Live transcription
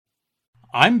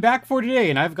I'm back for today,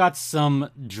 and I've got some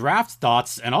draft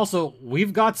thoughts, and also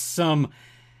we've got some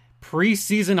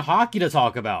preseason hockey to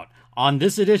talk about on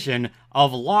this edition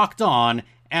of Locked On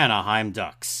Anaheim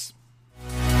Ducks.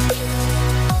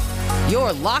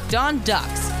 You're Locked On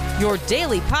Ducks, your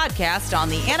daily podcast on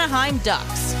the Anaheim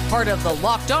Ducks, part of the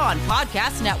Locked On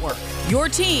Podcast Network, your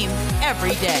team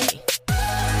every day.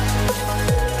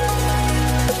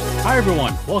 Hi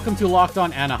everyone, welcome to Locked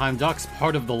On Anaheim Ducks,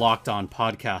 part of the Locked On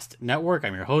Podcast Network.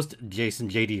 I'm your host, Jason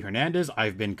JD Hernandez.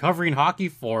 I've been covering hockey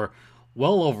for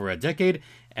well over a decade,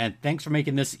 and thanks for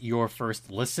making this your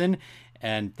first listen,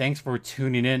 and thanks for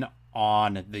tuning in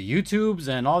on the YouTubes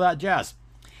and all that jazz.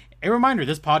 A reminder,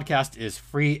 this podcast is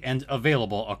free and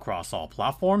available across all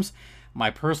platforms.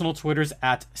 My personal Twitter's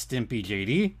at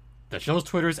StimpyJD. The show's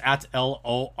Twitter's at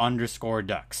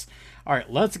LO_Ducks. All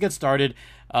right, let's get started.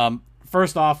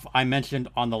 First off, I mentioned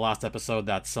on the last episode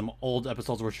that some old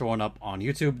episodes were showing up on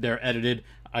YouTube. They're edited.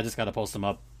 I just got to post them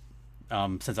up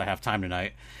since I have time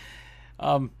tonight.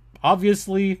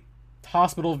 Obviously,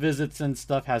 hospital visits and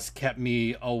stuff has kept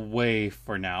me away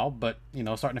for now, but,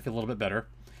 starting to feel a little bit better.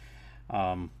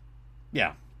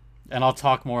 Yeah, and I'll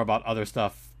talk more about other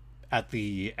stuff at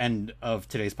the end of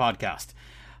today's podcast.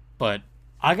 But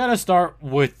I got to start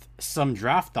with some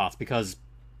draft thoughts because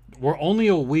we're only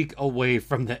a week away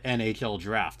from the NHL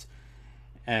draft,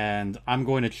 and I'm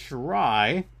going to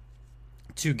try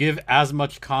to give as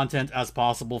much content as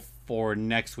possible for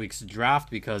next week's draft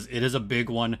because it is a big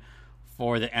one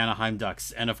for the Anaheim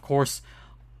Ducks. And of course,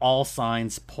 all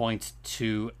signs point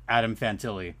to Adam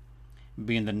Fantilli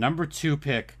being the number 2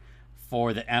 pick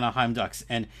for the Anaheim Ducks,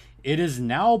 and it is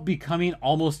now becoming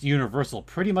almost universal.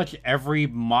 Pretty much every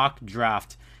mock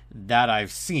draft that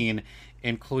I've seen,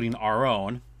 including our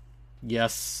own,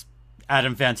 yes,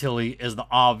 Adam Fantilli is the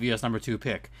obvious number 2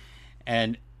 pick.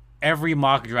 And every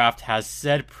mock draft has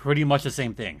said pretty much the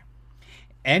same thing.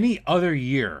 Any other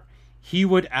year, he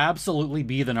would absolutely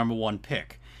be the number 1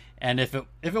 pick. And if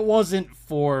it wasn't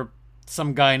for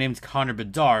some guy named Connor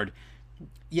Bedard,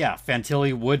 yeah,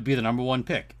 Fantilli would be the number 1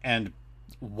 pick. And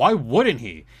why wouldn't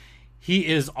he? He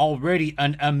is already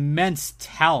an immense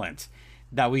talent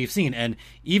that we've seen. And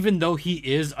even though he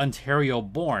is Ontario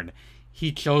born,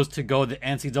 he chose to go the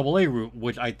NCAA route,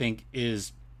 which I think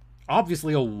is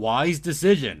obviously a wise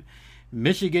decision.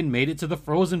 Michigan made it to the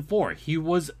Frozen Four. He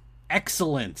was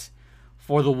excellent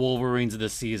for the Wolverines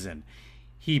this season.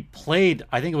 He played,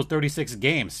 I think it was 36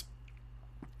 games,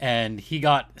 and he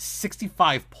got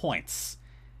 65 points.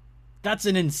 That's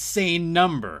an insane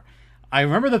number. I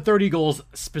remember the 30 goals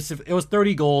specific. It was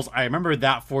 30 goals. I remember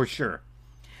that for sure.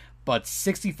 But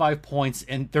 65 points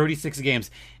in 36 games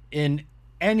in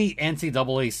any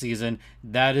NCAA season,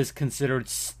 that is considered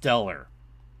stellar.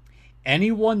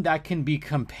 Anyone that can be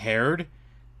compared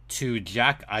to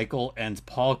Jack Eichel and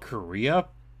Paul Kariya,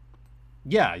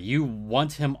 yeah, you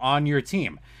want him on your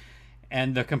team.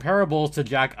 And the comparables to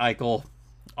Jack Eichel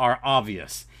are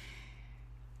obvious.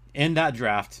 In that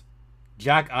draft,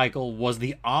 Jack Eichel was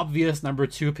the obvious number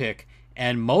 2 pick,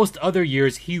 and most other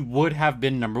years he would have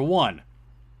been number 1.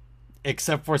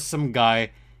 Except for some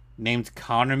guy named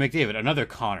Connor McDavid, another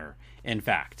Connor, in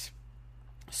fact.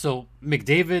 So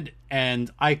McDavid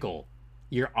and Eichel,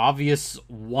 your obvious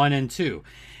 1 and 2.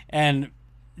 And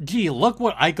gee, look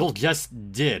what Eichel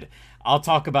just did. I'll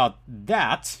talk about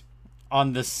that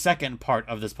on the second part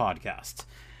of this podcast.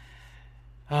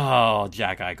 Oh,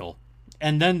 Jack Eichel.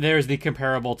 And then there's the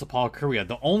comparable to Paul Kariya.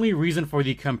 The only reason for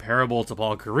the comparable to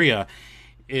Paul Kariya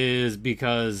is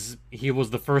because he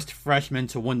was the first freshman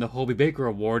to win the Hobey Baker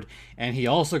Award, and he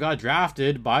also got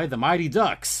drafted by the Mighty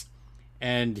Ducks,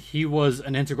 and he was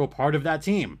an integral part of that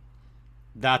team.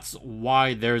 That's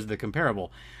why there's the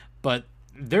comparable. But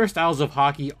their styles of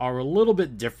hockey are a little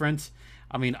bit different.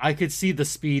 I mean, I could see the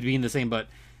speed being the same, but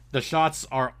the shots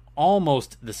are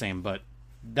almost the same, but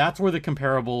that's where the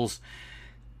comparables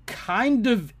kind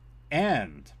of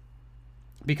end.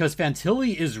 Because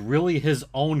Fantilli is really his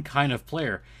own kind of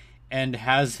player and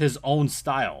has his own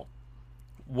style,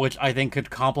 which I think could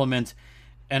complement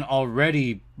an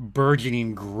already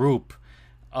burgeoning group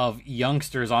of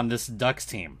youngsters on this Ducks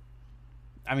team.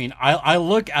 I mean, I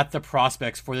look at the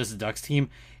prospects for this Ducks team,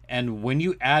 and when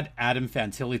you add Adam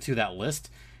Fantilli to that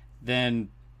list, then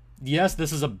yes,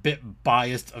 this is a bit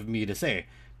biased of me to say,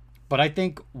 but I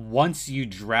think once you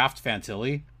draft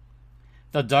Fantilli,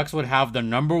 the Ducks would have the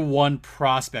number 1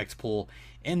 prospect pool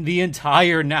in the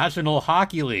entire National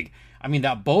Hockey League. I mean,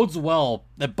 that bodes well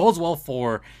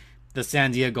for the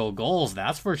San Diego Gulls,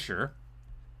 that's for sure.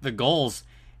 The Gulls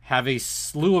have a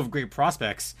slew of great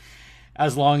prospects,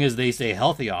 as long as they stay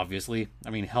healthy, obviously. I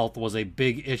mean, health was a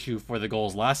big issue for the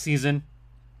Gulls last season.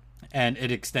 and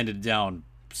it extended down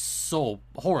so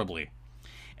horribly.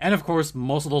 And of course,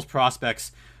 most of those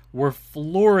prospects were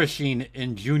flourishing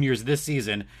in juniors this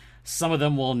season. Some of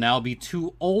them will now be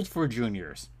too old for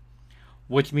juniors,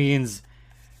 which means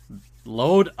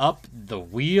load up the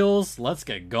wheels, let's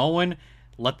get going,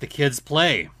 let the kids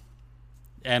play.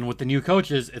 And with the new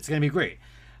coaches, it's going to be great.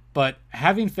 But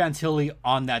having Fantilli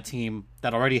on that team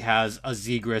that already has a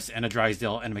Zegras and a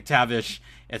Drysdale and a McTavish,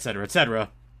 etc.,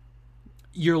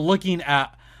 you're looking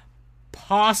at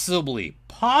possibly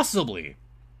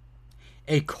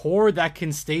a core that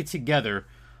can stay together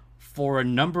for a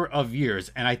number of years.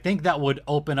 And I think that would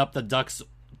open up the Ducks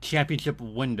championship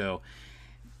window.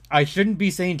 I shouldn't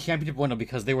be saying championship window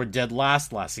because they were dead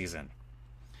last season.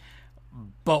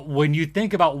 But when you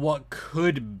think about what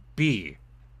could be,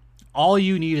 all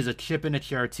you need is a chip in a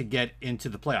chair to get into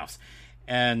the playoffs.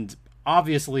 And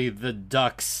obviously the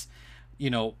Ducks,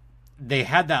 they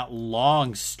had that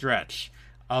long stretch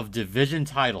of division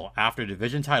title after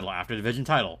division title after division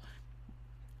title.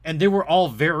 And they were all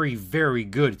very, very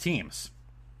good teams.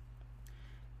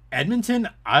 Edmonton,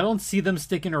 I don't see them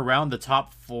sticking around the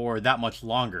top four that much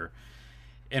longer.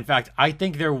 In fact, I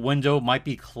think their window might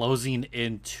be closing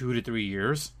in 2 to 3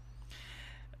 years.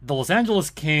 The Los Angeles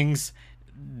Kings,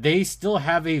 they still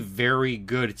have a very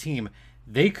good team.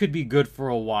 They could be good for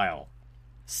a while.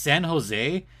 San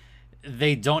Jose,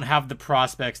 they don't have the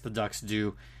prospects the Ducks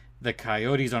do. The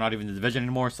Coyotes are not even in the division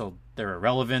anymore, so they're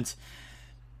irrelevant.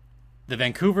 The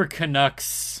Vancouver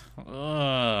Canucks,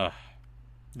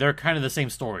 they're kind of the same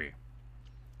story.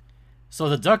 So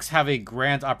the Ducks have a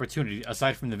grand opportunity,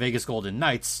 aside from the Vegas Golden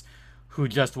Knights, who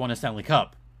just won a Stanley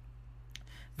Cup.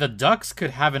 The Ducks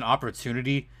could have an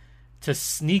opportunity to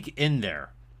sneak in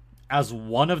there as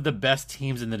one of the best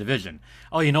teams in the division.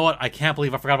 Oh, you know what? I can't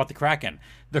believe I forgot about the Kraken.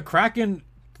 The Kraken,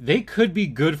 they could be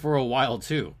good for a while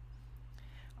too.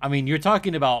 I mean, you're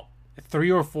talking about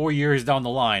 3 or 4 years down the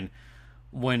line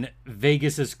when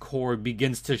Vegas's core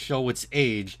begins to show its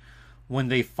age, when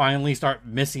they finally start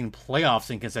missing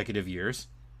playoffs in consecutive years.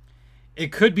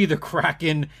 It could be the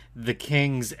Kraken, the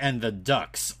Kings, and the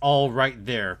Ducks all right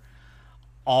there,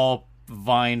 all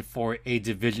vying for a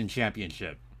division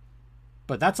championship.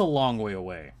 But that's a long way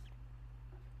away.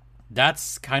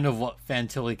 That's kind of what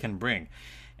Fantilli can bring.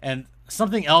 And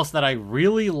something else that I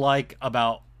really like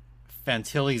about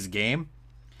Fantilli's game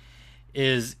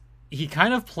is he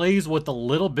kind of plays with a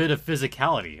little bit of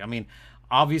physicality. I mean,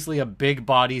 obviously a big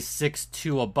body,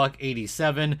 6'2",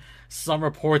 $187. Some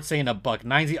reports saying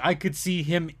 $190. I could see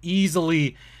him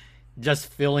easily just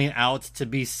filling out to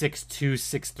be 6'2",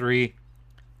 6'3",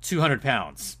 200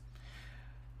 pounds.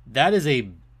 That is a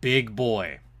big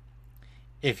boy.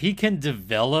 If he can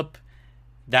develop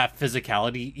that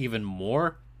physicality even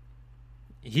more,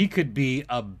 he could be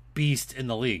a beast in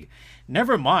the league.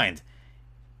 Never mind,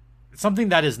 something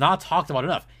that is not talked about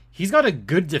enough, he's got a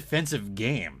good defensive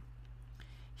game.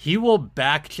 He will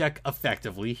back check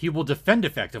effectively. He will defend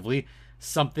effectively,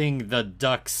 something the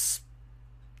Ducks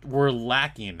were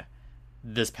lacking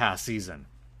this past season.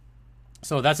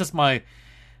 So that's just my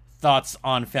thoughts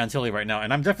on Fantilli right now.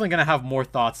 And I'm definitely going to have more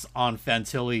thoughts on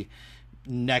Fantilli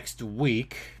next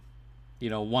week,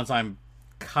 once I'm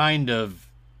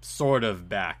sort of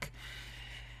back.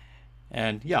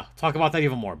 And yeah, talk about that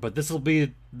even more. But this will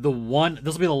be the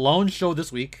lone show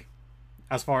this week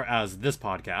as far as this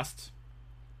podcast.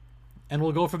 And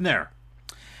we'll go from there.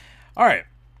 All right,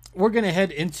 we're going to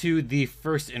head into the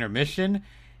first intermission.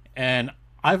 And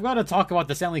I've got to talk about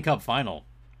the Stanley Cup final.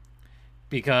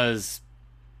 Because,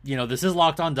 this is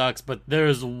Locked On Ducks, but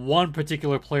there's one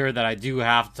particular player that I do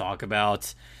have to talk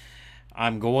about.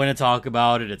 I'm going to talk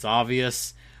about it. It's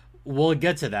obvious. We'll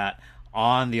get to that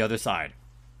on the other side.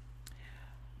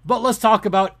 But let's talk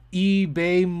about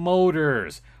eBay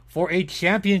Motors. For a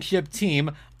championship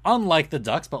team, unlike the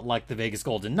Ducks, but like the Vegas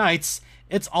Golden Knights,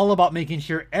 it's all about making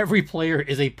sure every player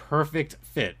is a perfect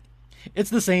fit. It's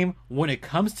the same when it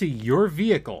comes to your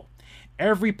vehicle.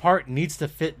 Every part needs to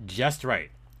fit just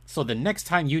right. So the next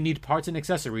time you need parts and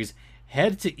accessories,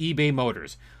 head to eBay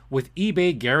Motors. With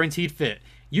eBay Guaranteed Fit,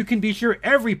 you can be sure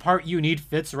every part you need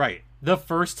fits right the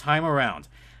first time around.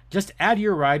 Just add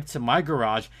your ride to My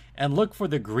Garage and look for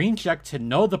the green check to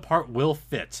know the part will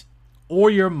fit, or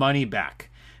your money back.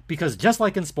 Because just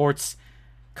like in sports,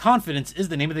 confidence is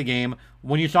the name of the game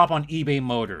when you shop on eBay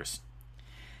Motors.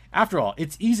 After all,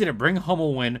 it's easy to bring home a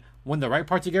win when the right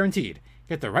parts are guaranteed.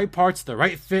 Get the right parts, the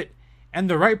right fit, and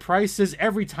the right prices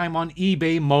every time on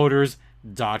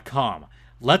ebaymotors.com.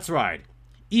 Let's ride.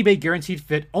 eBay Guaranteed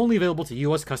Fit, only available to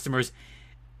U.S. customers.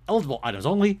 Eligible items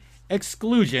only.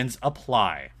 Exclusions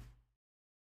apply.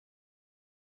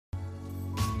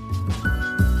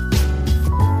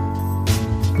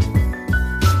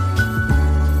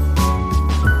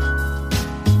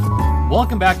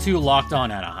 Welcome back to Locked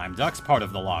On Anaheim Ducks, part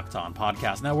of the Locked On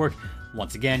Podcast Network.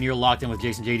 Once again, you're locked in with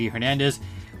Jason JD Hernandez.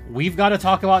 We've got to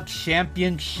talk about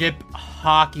championship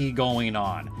hockey going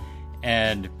on.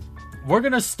 And we're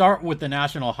going to start with the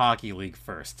National Hockey League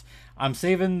first. I'm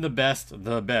saving the best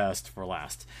for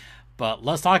last. But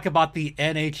let's talk about the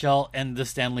NHL and the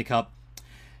Stanley Cup.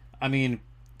 I mean,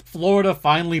 Florida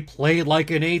finally played like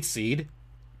an 8 seed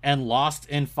and lost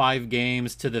in 5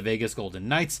 games to the Vegas Golden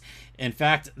Knights. In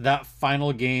fact, that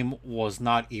final game was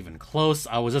not even close.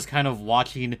 I was just kind of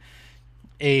watching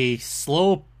a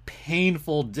slow,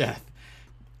 painful death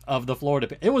of the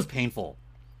Florida. It was painful.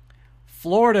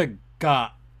 Florida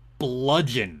got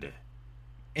bludgeoned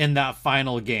in that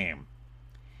final game.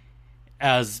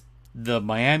 As the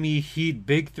Miami Heat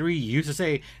Big Three used to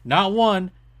say, not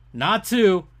 1, not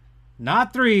 2,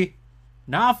 not 3,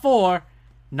 not 4,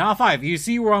 not 5. You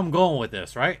see where I'm going with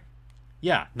this, right?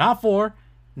 Yeah, not 4,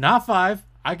 not 5.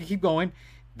 I can keep going.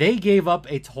 They gave up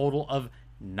a total of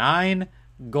 9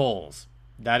 goals.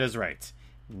 That is right.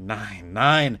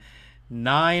 9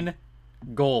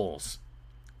 goals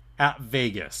at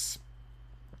Vegas.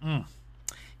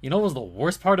 You know what was the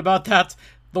worst part about that?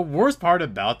 The worst part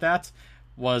about that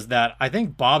was that I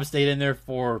think Bob stayed in there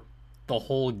for the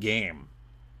whole game.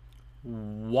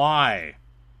 Why?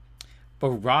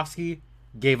 Bobrovsky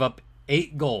gave up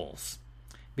 8 goals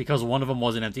because one of them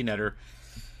was an empty netter.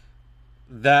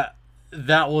 That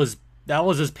was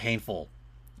just painful.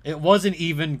 It wasn't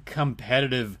even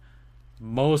competitive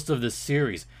most of the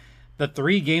series. The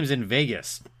 3 games in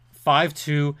Vegas,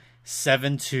 5-2,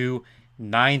 7-2,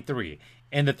 9-3.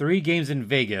 In the 3 games in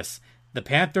Vegas, the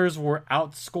Panthers were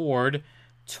outscored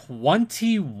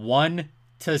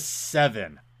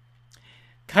 21-7.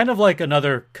 Kind of like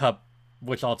another cup,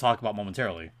 which I'll talk about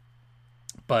momentarily.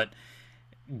 But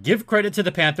give credit to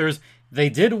the Panthers. They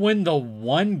did win the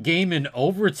 1 game in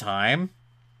overtime.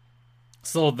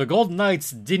 So the Golden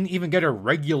Knights didn't even get a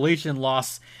regulation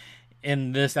loss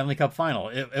in the Stanley Cup final.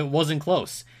 It wasn't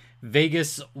close.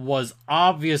 Vegas was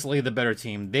obviously the better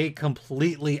team. They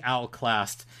completely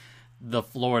outclassed the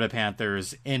Florida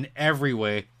Panthers in every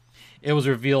way. It was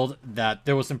revealed that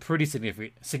there was some pretty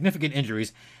significant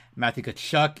injuries. Matthew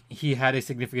Tkachuk, he had a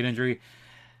significant injury,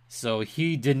 so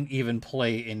he didn't even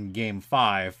play in Game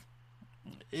 5.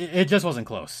 It just wasn't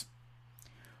close.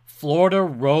 Florida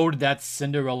rode that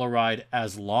Cinderella ride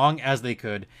as long as they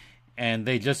could, and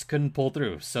they just couldn't pull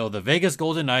through. So the Vegas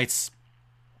Golden Knights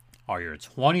are your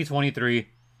 2023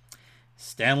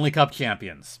 Stanley Cup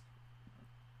champions.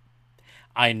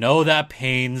 I know that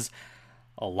pains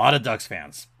a lot of Ducks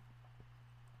fans.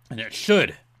 And it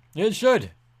should. It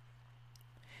should.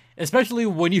 Especially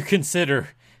when you consider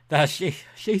that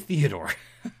Shea Theodore.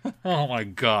 Oh my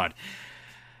God.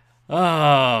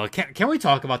 Oh, can we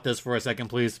talk about this for a second,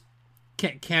 please?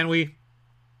 Can we?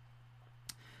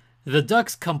 The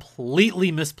Ducks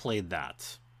completely misplayed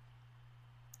that.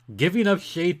 Giving up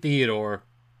Shea Theodore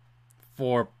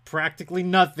for practically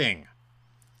nothing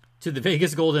to the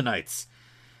Vegas Golden Knights.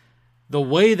 The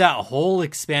way that whole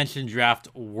expansion draft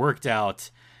worked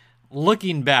out,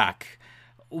 looking back,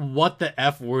 what the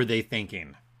F were they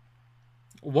thinking?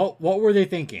 What were they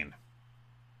thinking?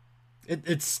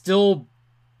 It still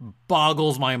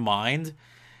boggles my mind.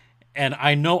 And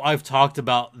I know I've talked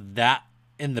about that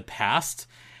in the past.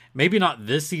 Maybe not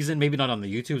this season, maybe not on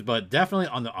the YouTubes, but definitely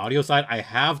on the audio side. I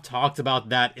have talked about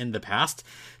that in the past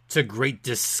to great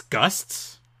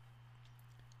disgust.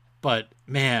 But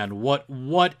man, what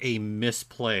a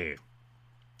misplay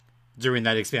during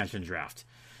that expansion draft.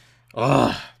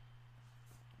 Ugh.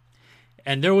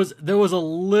 And there was a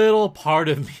little part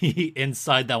of me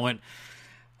inside that went,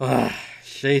 ugh,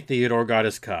 Shea Theodore got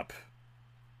his cup.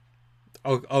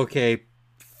 Okay,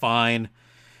 fine.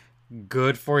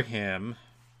 Good for him.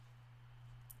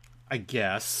 I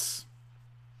guess.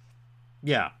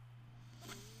 Yeah.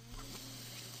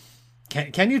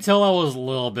 Can you tell I was a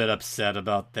little bit upset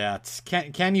about that?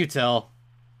 Can you tell?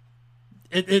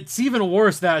 It's even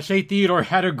worse that Shea Theodore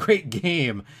had a great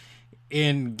game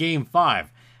in Game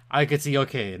 5. I could see,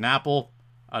 okay, an apple,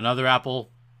 another apple,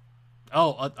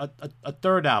 a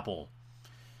third apple.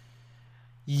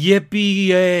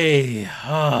 Yippee-yay.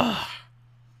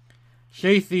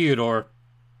 Shea Theodore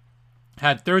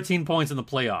had 13 points in the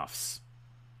playoffs.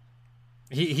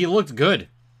 He looked good.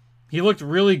 He looked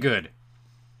really good.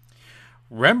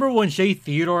 Remember when Shea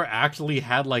Theodore actually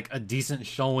had like a decent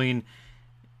showing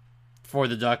for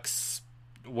the Ducks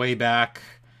way back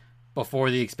before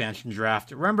the expansion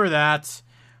draft? Remember that?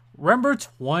 Remember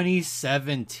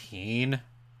 2017?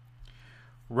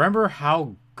 Remember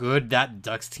how good that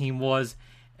Ducks team was?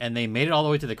 and they made it all the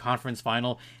way to the conference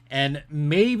final. And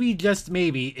maybe, just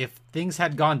maybe, if things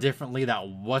had gone differently, that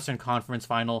Western Conference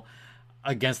final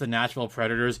against the Nashville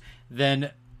Predators,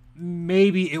 then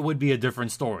maybe it would be a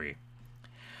different story.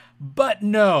 But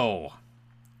no,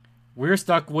 we're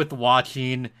stuck with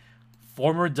watching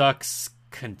former Ducks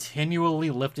continually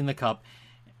lifting the cup.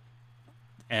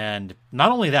 And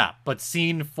not only that, but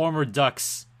seeing former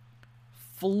Ducks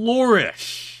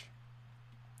flourish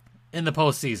in the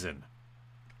postseason.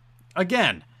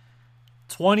 Again,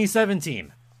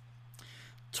 2017.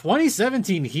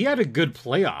 2017, he had a good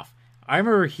playoff. I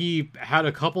remember he had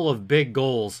a couple of big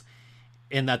goals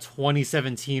in that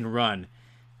 2017 run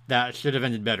that should have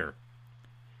ended better.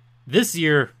 This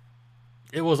year,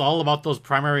 it was all about those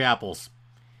primary apples.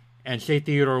 And Shea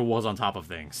Theodore was on top of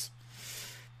things.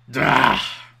 Yeah.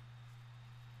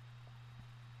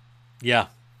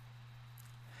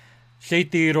 Shea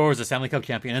Theodore is a Stanley Cup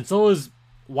champion, and so is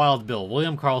Wild Bill,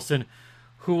 William Karlsson,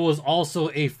 who was also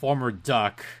a former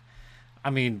Duck. I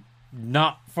mean,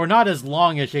 not as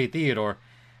long as Shea Theodore.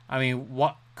 I mean,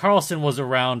 Karlsson was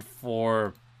around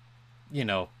for,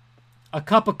 a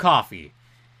cup of coffee.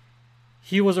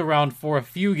 He was around for a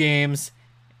few games,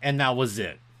 and that was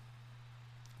it.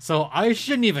 So I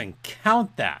shouldn't even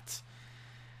count that.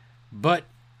 But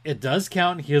it does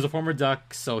count. He is a former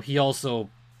Duck, so he also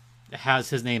has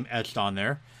his name etched on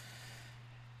there.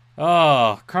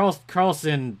 Oh,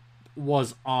 Karlsson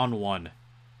was on one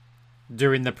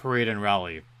during the parade and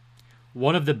rally.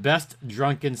 One of the best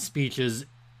drunken speeches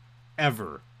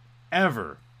ever.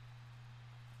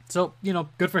 So,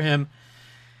 good for him.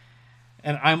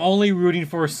 And I'm only rooting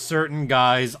for certain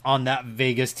guys on that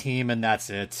Vegas team, and that's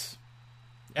it.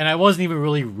 And I wasn't even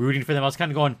really rooting for them. I was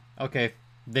kind of going, okay,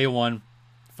 they won.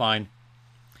 Fine.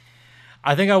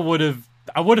 I think I would have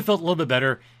felt a little bit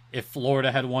better if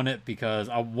Florida had won it, because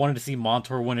I wanted to see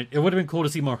Montour win it. It would have been cool to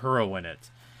see Mahura win it.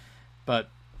 But,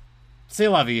 c'est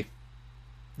la vie.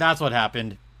 That's what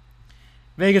happened.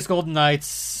 Vegas Golden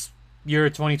Knights, year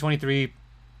 2023,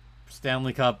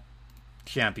 Stanley Cup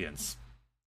champions.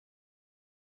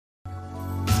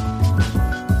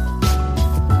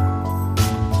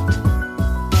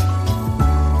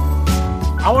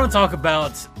 I want to talk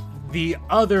about the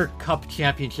other Cup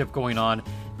championship going on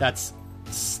that's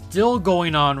still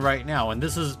going on right now, and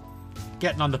this is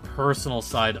getting on the personal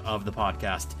side of the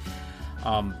podcast.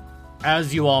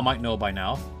 As you all might know by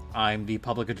now, I'm the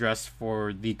public address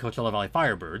for the Coachella Valley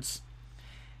Firebirds,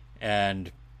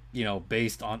 and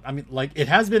based on, it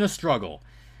has been a struggle.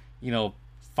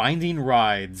 Finding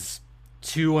rides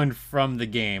to and from the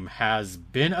game has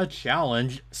been a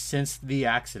challenge since the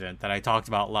accident that I talked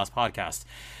about last podcast.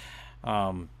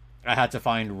 I had to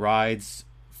find rides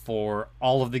for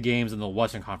all of the games in the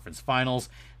Western Conference Finals.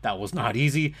 That was not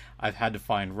easy. I've had to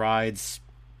find rides,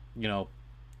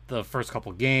 the first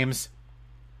couple games.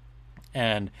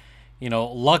 And,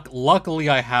 luckily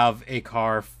I have a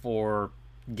car for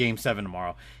Game 7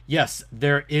 tomorrow. Yes,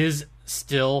 there is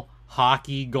still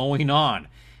hockey going on.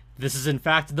 This is, in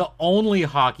fact, the only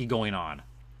hockey going on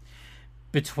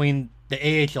between the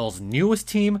AHL's newest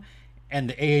team and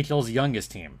the AHL's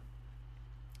youngest team.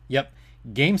 Yep,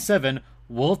 Game 7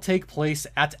 will take place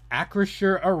at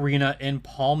Acrisure Arena in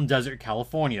Palm Desert,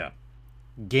 California.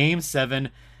 Game 7,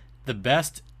 the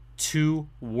best 2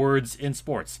 words in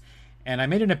sports. And I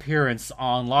made an appearance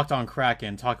on Locked On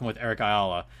Kraken talking with Eric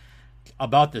Ayala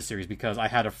about this series, because I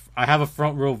have a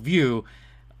front row view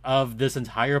of this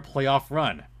entire playoff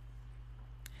run.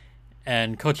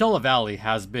 And Coachella Valley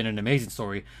has been an amazing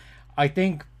story. I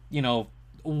think,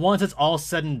 once it's all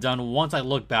said and done, once I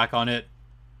look back on it,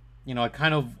 I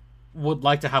kind of would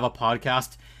like to have a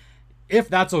podcast, if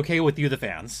that's okay with you, the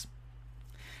fans.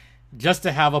 Just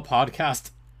to have a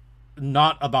podcast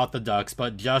not about the Ducks,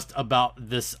 but just about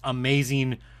this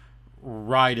amazing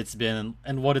ride it's been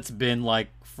and what it's been like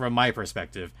from my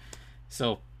perspective.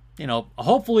 So,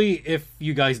 hopefully, if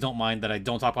you guys don't mind that I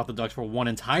don't talk about the Ducks for one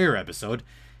entire episode,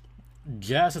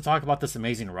 just to talk about this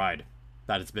amazing ride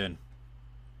that it's been.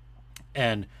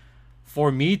 And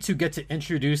for me to get to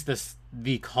introduce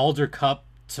the Calder Cup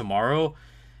tomorrow,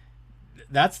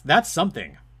 that's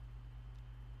something.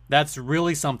 That's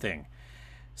really something.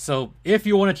 So if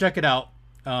you want to check it out,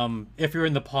 if you're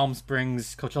in the Palm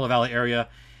Springs, Coachella Valley area,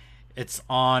 it's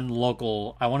on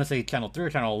local, I want to say Channel 3 or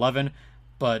Channel 11,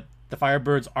 but the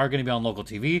Firebirds are going to be on local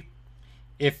TV.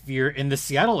 If you're in the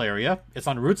Seattle area, it's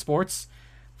on Root Sports.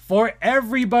 For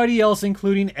everybody else,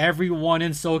 including everyone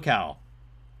in SoCal,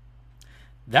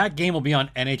 that game will be on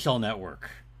NHL Network.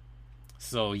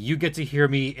 So you get to hear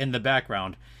me in the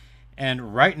background.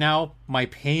 And right now, my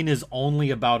pain is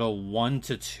only about a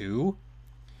 1-2.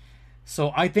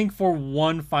 So I think for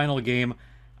one final game,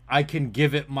 I can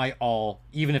give it my all,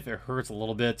 even if it hurts a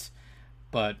little bit.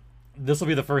 But this will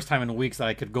be the first time in weeks that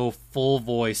I could go full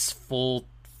voice, full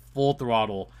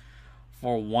throttle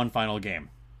for one final game.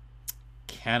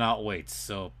 Cannot wait.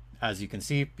 So as you can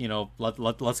see,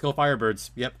 let's go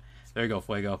Firebirds. Yep, there you go,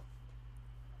 Fuego.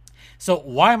 So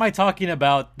why am I talking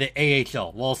about the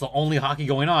AHL? Well, it's the only hockey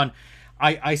going on.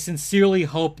 I sincerely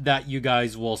hope that you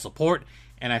guys will support,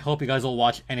 and I hope you guys will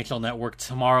watch NHL Network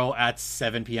tomorrow at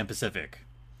 7 p.m. Pacific.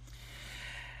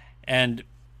 And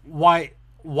why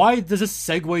does this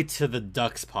segue to the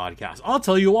Ducks podcast? I'll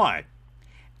tell you why.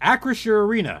 Acrisure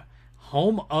Arena,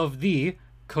 home of the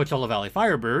Coachella Valley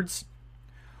Firebirds,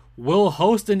 will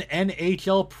host an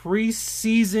NHL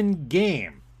preseason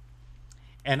game.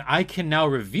 And I can now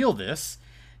reveal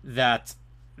that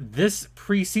this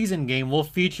preseason game will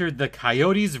feature the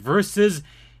Coyotes versus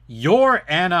your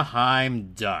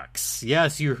Anaheim Ducks.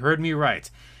 Yes, you heard me right.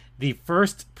 The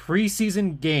first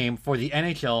preseason game for the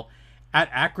NHL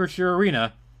at Acrisure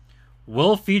Arena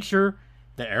will feature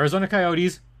the Arizona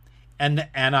Coyotes and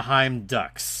the Anaheim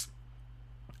Ducks.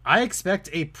 I expect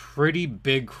a pretty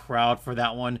big crowd for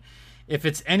that one. If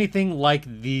it's anything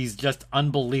like these just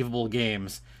unbelievable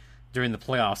games during the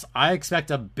playoffs, I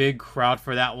expect a big crowd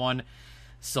for that one.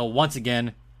 So once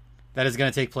again, that is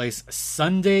going to take place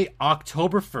Sunday,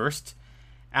 October 1st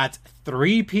at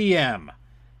 3 p.m.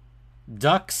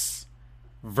 Ducks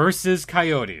versus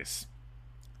Coyotes.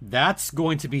 That's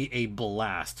going to be a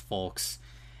blast, folks.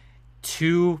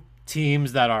 Two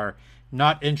teams that are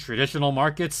not in traditional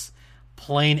markets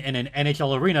playing in an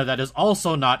NHL arena that is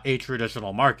also not a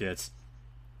traditional market.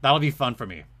 That'll be fun for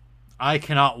me. I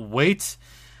cannot wait.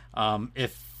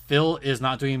 If Phil is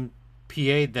not doing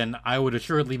PA, then I would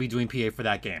assuredly be doing PA for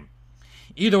that game.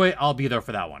 Either way, I'll be there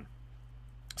for that one.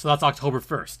 So that's October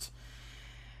 1st.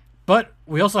 But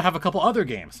we also have a couple other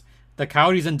games. The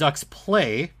Coyotes and Ducks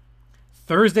play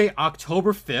Thursday,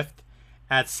 October 5th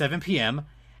at 7 p.m.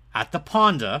 at the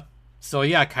Ponda. So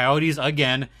yeah, Coyotes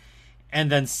again.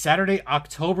 And then Saturday,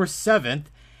 October 7th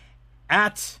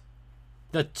at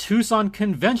the Tucson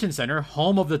Convention Center,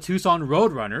 home of the Tucson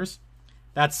Roadrunners.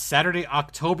 That's Saturday,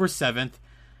 October 7th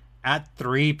at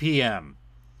 3 p.m.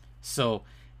 So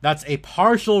that's a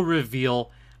partial reveal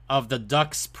of the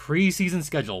Ducks preseason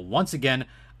schedule. Once again,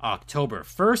 October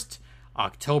 1st,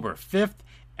 October 5th,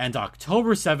 and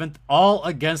October 7th, all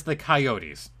against the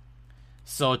Coyotes.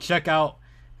 So check out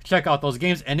those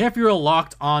games. And if you're a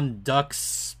Locked On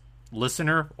Ducks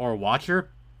listener or watcher,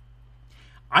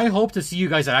 I hope to see you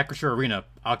guys at Acrisure Arena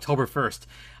October 1st.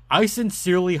 I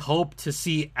sincerely hope to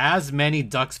see as many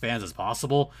Ducks fans as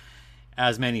possible,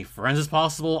 as many friends as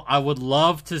possible. I would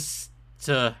love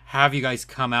to have you guys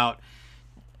come out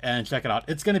and check it out.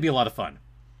 It's going to be a lot of fun.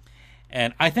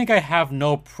 And I think I have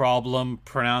no problem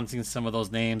pronouncing some of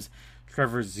those names.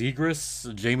 Trevor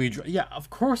Zegras, Jamie... Yeah, of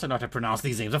course I know how to pronounce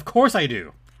these names. Of course I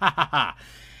do. Ha ha ha.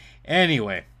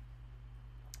 Anyway.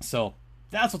 So,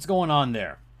 that's what's going on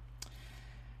there.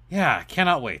 Yeah,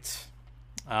 cannot wait.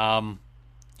 I'll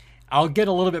get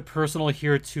a little bit personal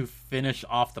here to finish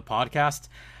off the podcast.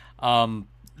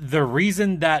 The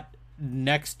reason that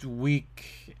next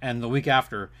week and the week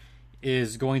after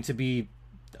is going to be,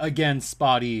 again,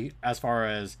 spotty as far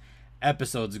as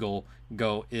episodes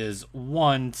go is,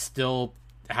 one, still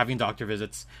having doctor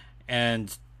visits,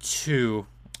 and two,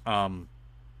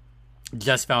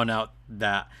 just found out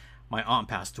that my aunt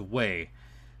passed away.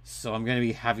 So I'm going to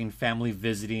be having family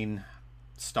visiting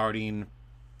starting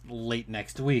late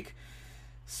next week.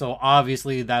 So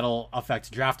obviously that'll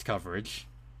affect draft coverage.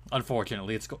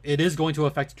 Unfortunately, it is going to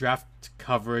affect draft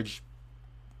coverage.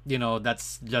 You know,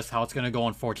 that's just how it's going to go,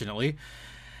 unfortunately.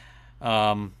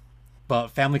 But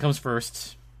family comes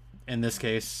first in this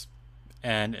case,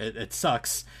 and it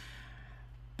sucks.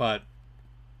 But,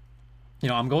 you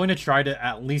know, I'm going to try to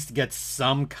at least get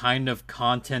some kind of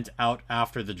content out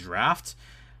after the draft.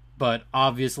 But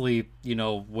obviously, you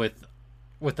know,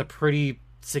 with a pretty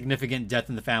significant death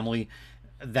in the family,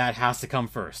 that has to come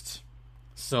first.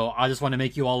 So I just want to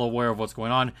make you all aware of what's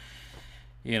going on.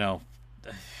 You know,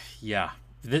 yeah,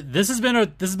 this has been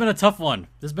a tough one.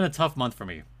 This has been a tough month for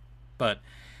me. But,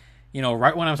 you know,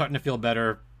 right when I'm starting to feel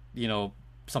better, you know,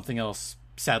 something else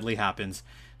sadly happens.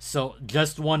 So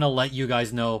just want to let you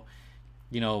guys know,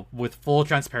 you know, with full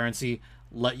transparency,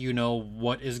 let you know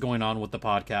what is going on with the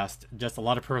podcast. Just a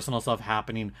lot of personal stuff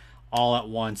happening all at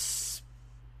once.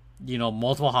 You know,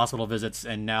 multiple hospital visits,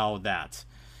 and now that.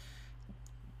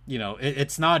 You know,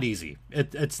 it's not easy.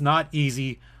 It's not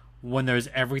easy when there's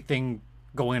everything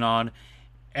going on,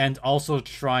 and also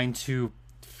trying to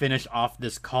finish off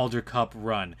this Calder Cup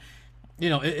run. You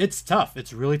know, it's tough.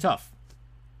 It's really tough.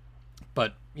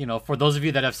 But, for those of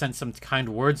you that have sent some kind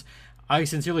words, I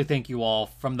sincerely thank you all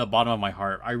from the bottom of my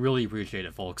heart. I really appreciate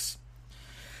it, folks.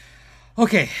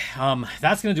 Okay,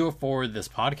 that's going to do it for this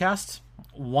podcast.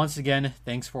 Once again,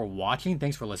 thanks for watching.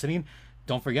 Thanks for listening.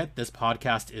 Don't forget, this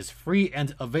podcast is free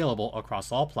and available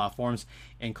across all platforms,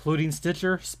 including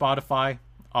Stitcher, Spotify,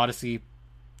 Odyssey,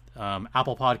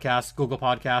 Apple Podcasts, Google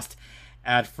Podcasts,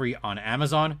 ad-free on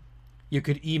Amazon. You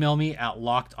could email me at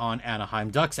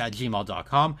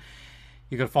lockedonanaheimducks@gmail.com.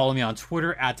 You can follow me on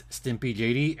Twitter at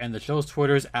StimpyJD, and the show's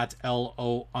Twitter's at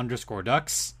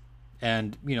LO_Ducks.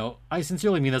 And, I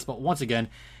sincerely mean this, but once again,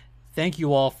 thank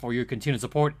you all for your continued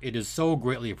support. It is so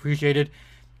greatly appreciated.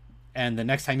 And the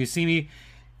next time you see me,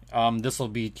 this will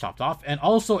be chopped off. And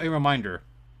also a reminder,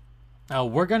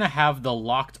 we're going to have the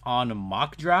Locked On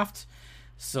mock draft.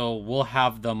 So we'll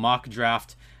have the mock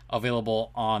draft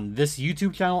available on this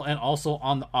YouTube channel and also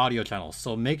on the audio channel.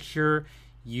 So make sure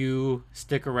you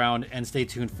stick around and stay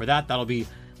tuned for that. That'll be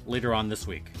later on this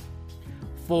week.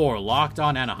 For Locked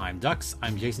On Anaheim Ducks,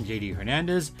 I'm Jason J.D.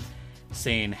 Hernandez,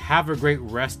 saying have a great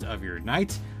rest of your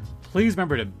night. Please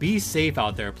remember to be safe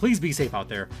out there. Please be safe out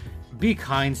there. Be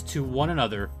kind to one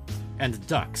another. And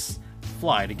Ducks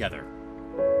fly together.